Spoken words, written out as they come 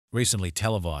Recently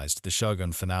televised, the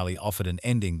Shogun finale offered an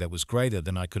ending that was greater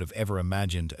than I could have ever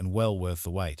imagined and well worth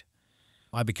the wait.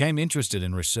 I became interested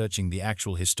in researching the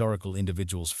actual historical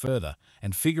individuals further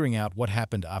and figuring out what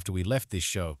happened after we left this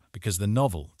show, because the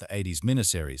novel, the 80s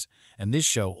miniseries, and this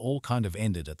show all kind of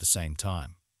ended at the same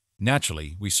time.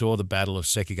 Naturally, we saw the Battle of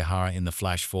Sekigahara in the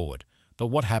flash forward, but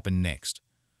what happened next?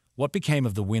 What became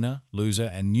of the winner, loser,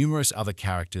 and numerous other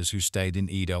characters who stayed in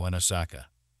Edo and Osaka?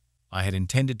 I had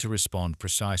intended to respond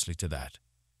precisely to that.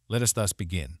 Let us thus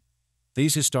begin.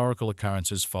 These historical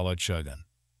occurrences followed Shogun.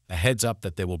 A heads up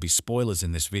that there will be spoilers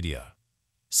in this video.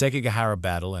 Sekigahara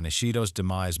battle and Ishido's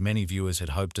demise. Many viewers had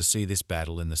hoped to see this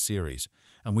battle in the series,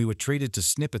 and we were treated to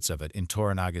snippets of it in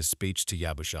Toranaga's speech to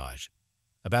Yabushage.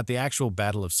 About the actual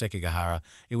Battle of Sekigahara,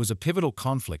 it was a pivotal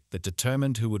conflict that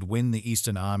determined who would win the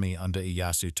Eastern Army under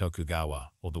Ieyasu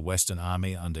Tokugawa or the Western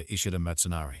Army under Ishido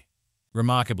Matsunari.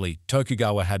 Remarkably,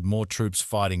 Tokugawa had more troops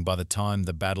fighting by the time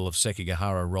the Battle of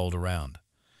Sekigahara rolled around.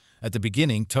 At the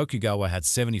beginning, Tokugawa had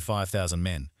 75,000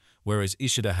 men, whereas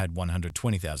Ishido had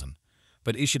 120,000.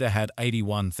 But Ishido had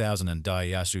 81,000 and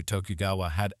Ieyasu Tokugawa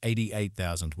had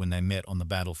 88,000 when they met on the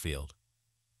battlefield.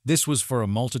 This was for a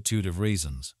multitude of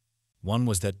reasons. One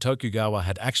was that Tokugawa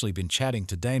had actually been chatting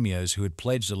to daimyos who had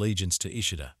pledged allegiance to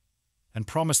Ishido, and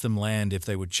promised them land if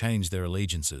they would change their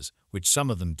allegiances, which some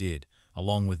of them did,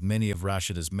 along with many of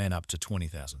Rashida's men up to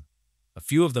 20,000. A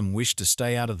few of them wished to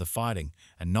stay out of the fighting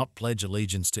and not pledge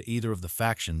allegiance to either of the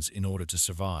factions in order to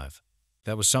survive.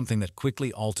 That was something that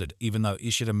quickly altered, even though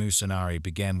Ishido Matsunari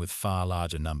began with far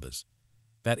larger numbers.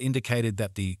 That indicated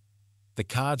that the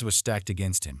cards were stacked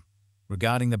against him.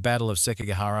 Regarding the Battle of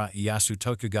Sekigahara, Ieyasu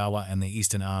Tokugawa and the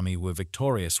Eastern Army were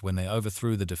victorious when they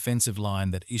overthrew the defensive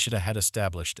line that Ishido had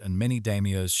established, and many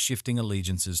daimyos shifting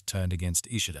allegiances turned against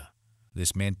Ishido.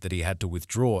 This meant that he had to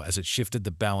withdraw, as it shifted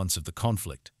the balance of the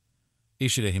conflict.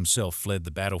 Ishido himself fled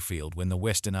the battlefield when the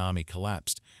Western Army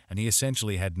collapsed, and he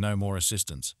essentially had no more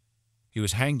assistance. He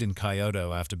was hanged in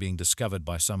Kyoto after being discovered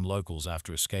by some locals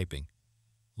after escaping.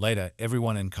 Later,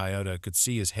 everyone in Kyoto could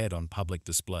see his head on public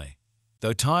display.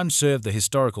 Though time served the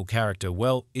historical character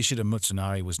well, Ishido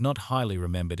Matsunari was not highly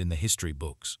remembered in the history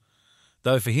books.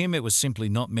 Though for him it was simply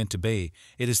not meant to be,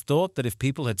 it is thought that if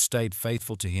people had stayed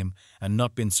faithful to him and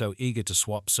not been so eager to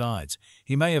swap sides,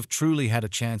 he may have truly had a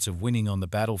chance of winning on the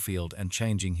battlefield and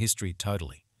changing history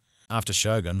totally. After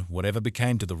Shogun, whatever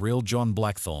became to the real John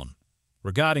Blackthorne?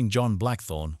 Regarding John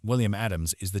Blackthorne, William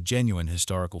Adams is the genuine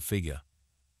historical figure.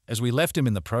 As we left him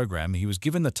in the program, he was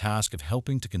given the task of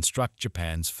helping to construct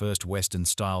Japan's first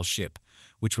Western-style ship,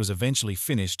 which was eventually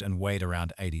finished and weighed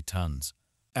around 80 tons.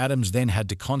 Adams then had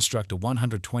to construct a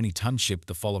 120-ton ship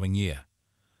the following year.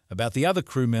 About the other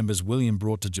crew members William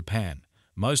brought to Japan,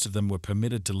 most of them were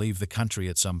permitted to leave the country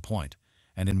at some point,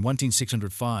 and in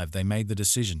 1605 they made the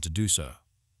decision to do so.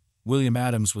 William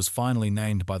Adams was finally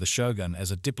named by the Shogun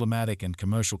as a diplomatic and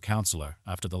commercial counselor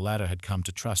after the latter had come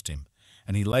to trust him,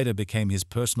 and he later became his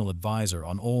personal advisor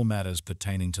on all matters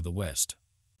pertaining to the West.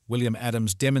 William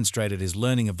Adams demonstrated his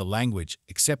learning of the language,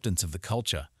 acceptance of the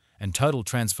culture, and total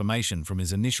transformation from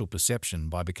his initial perception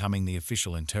by becoming the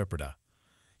official interpreter.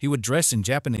 He would dress in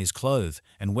Japanese clothes,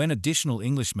 and when additional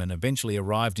Englishmen eventually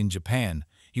arrived in Japan,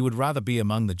 he would rather be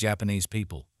among the Japanese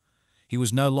people. He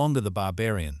was no longer the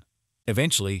barbarian.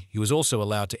 Eventually, he was also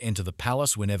allowed to enter the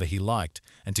palace whenever he liked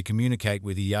and to communicate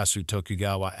with Ieyasu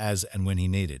Tokugawa as and when he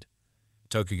needed.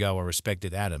 Tokugawa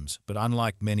respected Adams, but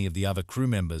unlike many of the other crew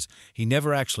members, he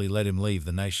never actually let him leave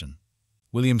the nation.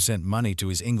 William sent money to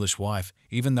his English wife,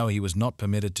 even though he was not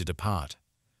permitted to depart.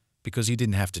 Because he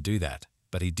didn't have to do that,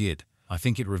 but he did. I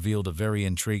think it revealed a very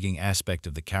intriguing aspect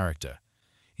of the character.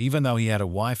 Even though he had a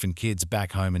wife and kids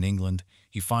back home in England,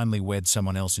 he finally wed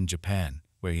someone else in Japan,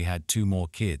 where he had 2 more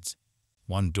kids,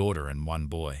 1 daughter and 1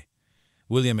 boy.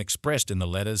 William expressed in the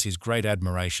letters his great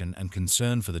admiration and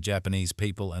concern for the Japanese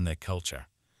people and their culture.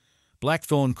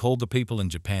 Blackthorne called the people in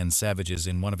Japan savages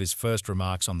in one of his first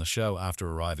remarks on the show after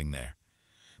arriving there.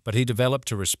 But he developed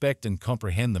to respect and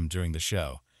comprehend them during the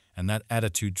show, and that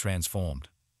attitude transformed.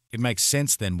 It makes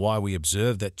sense then why we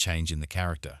observe that change in the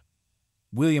character.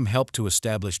 William helped to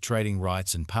establish trading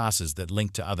rights and passes that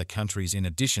linked to other countries in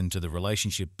addition to the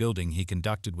relationship building he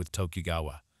conducted with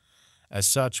Tokugawa. As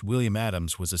such, William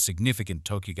Adams was a significant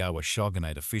Tokugawa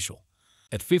shogunate official.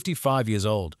 At 55 years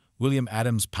old, William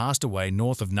Adams passed away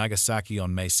north of Nagasaki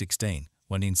on May 16,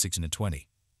 1620.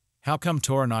 How come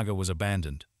Toranaga was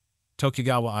abandoned?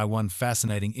 Tokugawa. One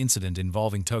fascinating incident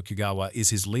involving Tokugawa is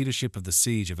his leadership of the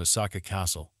siege of Osaka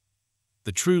Castle.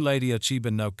 The true Lady Ochiba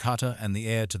no Kata and the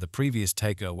heir to the previous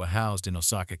taker were housed in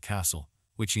Osaka Castle,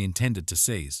 which he intended to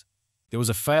seize. There was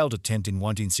a failed attempt in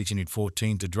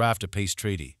 1614 to draft a peace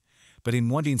treaty, but in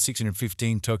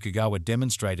 1615 Tokugawa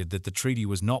demonstrated that the treaty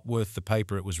was not worth the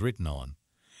paper it was written on.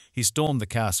 He stormed the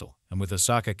castle, and with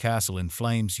Osaka Castle in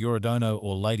flames, Yoridono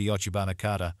or Lady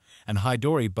Ochibanakata and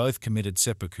Hidori both committed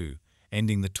seppuku,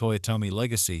 ending the Toyotomi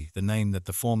legacy, the name that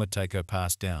the former Taiko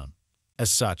passed down.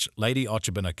 As such, Lady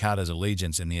Ochibanakata's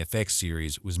allegiance in the FX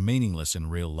series was meaningless in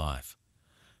real life.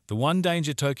 The one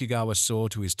danger Tokugawa saw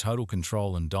to his total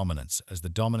control and dominance as the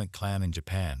dominant clan in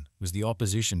Japan was the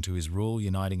opposition to his rule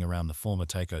uniting around the former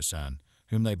Taiko-san,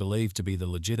 whom they believed to be the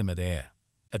legitimate heir.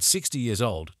 At 60 years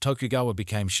old, Tokugawa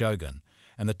became shogun,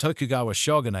 and the Tokugawa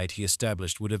shogunate he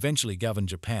established would eventually govern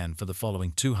Japan for the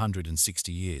following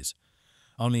 260 years.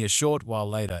 Only a short while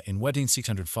later, in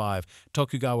 1605,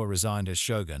 Tokugawa resigned as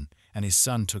shogun, and his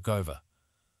son took over.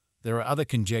 There are other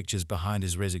conjectures behind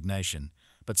his resignation,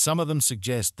 but some of them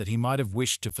suggest that he might have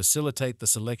wished to facilitate the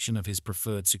selection of his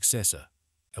preferred successor,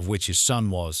 of which his son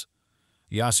was.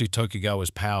 Ieyasu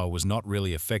Tokugawa's power was not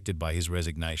really affected by his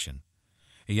resignation.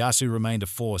 Ieyasu remained a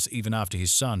force even after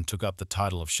his son took up the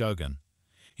title of shogun.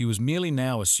 He was merely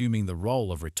now assuming the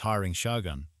role of retiring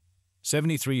shogun.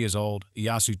 73 years old,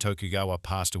 Ieyasu Tokugawa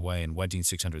passed away in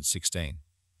 1616.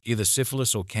 Either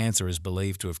syphilis or cancer is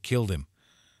believed to have killed him.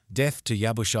 Death to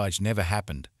Yabushige never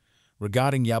happened.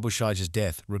 Regarding Yabushige's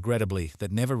death, regrettably,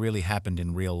 that never really happened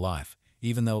in real life,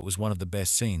 even though it was one of the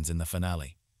best scenes in the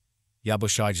finale.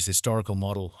 Yabushige's historical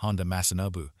model, Honda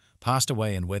Masanobu, passed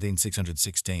away in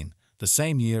 1616, the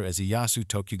same year as Ieyasu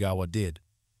Tokugawa did.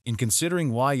 In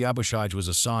considering why Yabushige was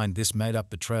assigned this made-up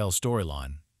betrayal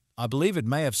storyline, I believe it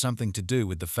may have something to do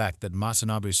with the fact that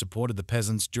Masanobu supported the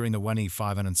peasants during the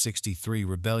 1563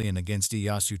 rebellion against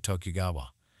Ieyasu Tokugawa.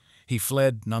 He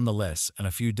fled nonetheless, and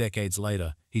a few decades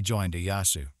later, he joined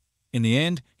Ieyasu. In the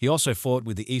end, he also fought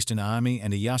with the Eastern Army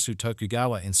and Ieyasu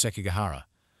Tokugawa in Sekigahara.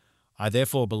 I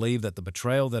therefore believe that the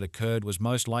betrayal that occurred was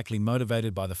most likely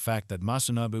motivated by the fact that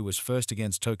Masanobu was first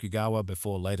against Tokugawa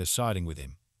before later siding with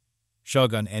him.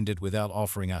 Shogun ended without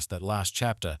offering us that last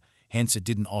chapter, hence it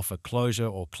didn't offer closure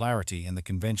or clarity in the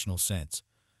conventional sense.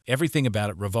 Everything about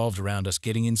it revolved around us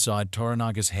getting inside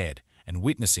Toranaga's head and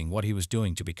witnessing what he was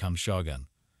doing to become shogun.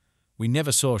 We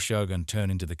never saw Shogun turn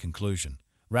into the conclusion.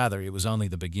 Rather, it was only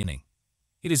the beginning.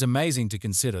 It is amazing to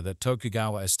consider that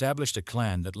Tokugawa established a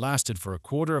clan that lasted for a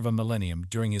quarter of a millennium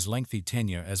during his lengthy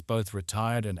tenure as both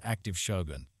retired and active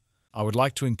shogun. I would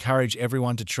like to encourage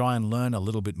everyone to try and learn a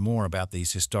little bit more about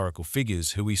these historical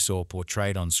figures who we saw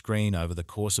portrayed on screen over the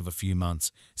course of a few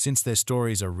months, since their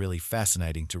stories are really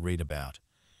fascinating to read about.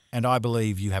 And I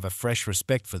believe you have a fresh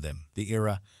respect for them, the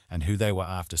era, and who they were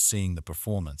after seeing the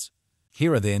performance.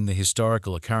 Here are then the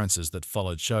historical occurrences that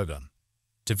followed Shogun.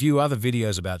 To view other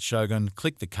videos about Shogun,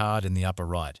 click the card in the upper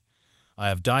right. I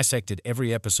have dissected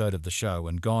every episode of the show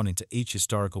and gone into each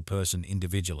historical person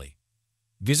individually.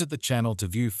 Visit the channel to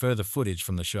view further footage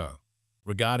from the show.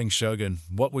 Regarding Shogun,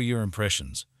 what were your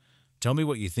impressions? Tell me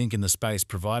what you think in the space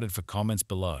provided for comments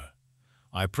below.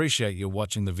 I appreciate you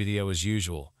watching the video as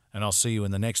usual, and I'll see you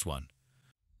in the next one.